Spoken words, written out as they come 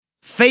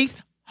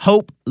Faith,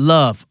 hope,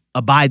 love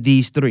abide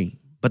these three,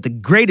 but the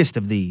greatest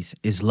of these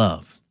is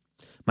love.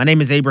 My name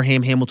is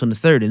Abraham Hamilton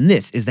III, and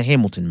this is the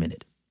Hamilton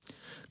Minute.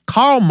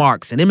 Karl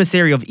Marx, an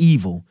emissary of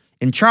evil,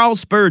 and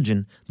Charles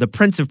Spurgeon, the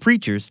Prince of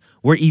Preachers,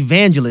 were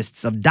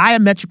evangelists of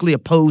diametrically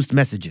opposed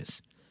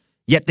messages.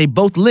 Yet they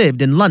both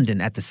lived in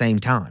London at the same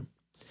time.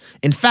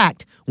 In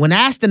fact, when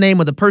asked the name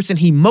of the person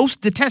he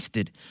most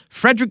detested,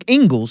 Frederick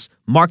Ingalls,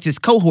 Marx's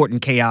cohort in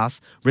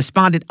chaos,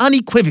 responded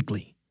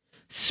unequivocally,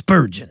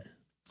 Spurgeon.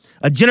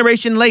 A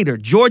generation later,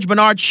 George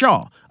Bernard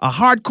Shaw, a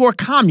hardcore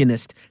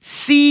communist,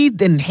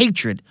 seethed in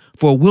hatred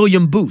for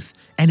William Booth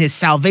and his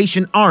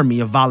Salvation Army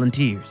of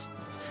volunteers.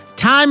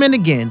 Time and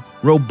again,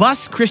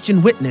 robust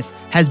Christian witness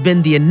has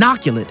been the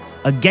inoculate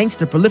against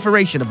the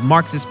proliferation of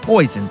Marxist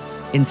poison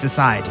in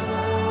society.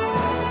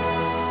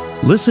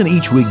 Listen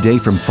each weekday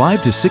from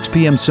 5 to 6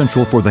 p.m.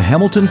 Central for the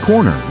Hamilton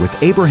Corner with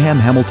Abraham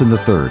Hamilton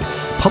III,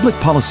 public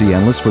policy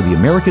analyst for the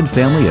American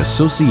Family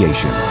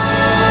Association.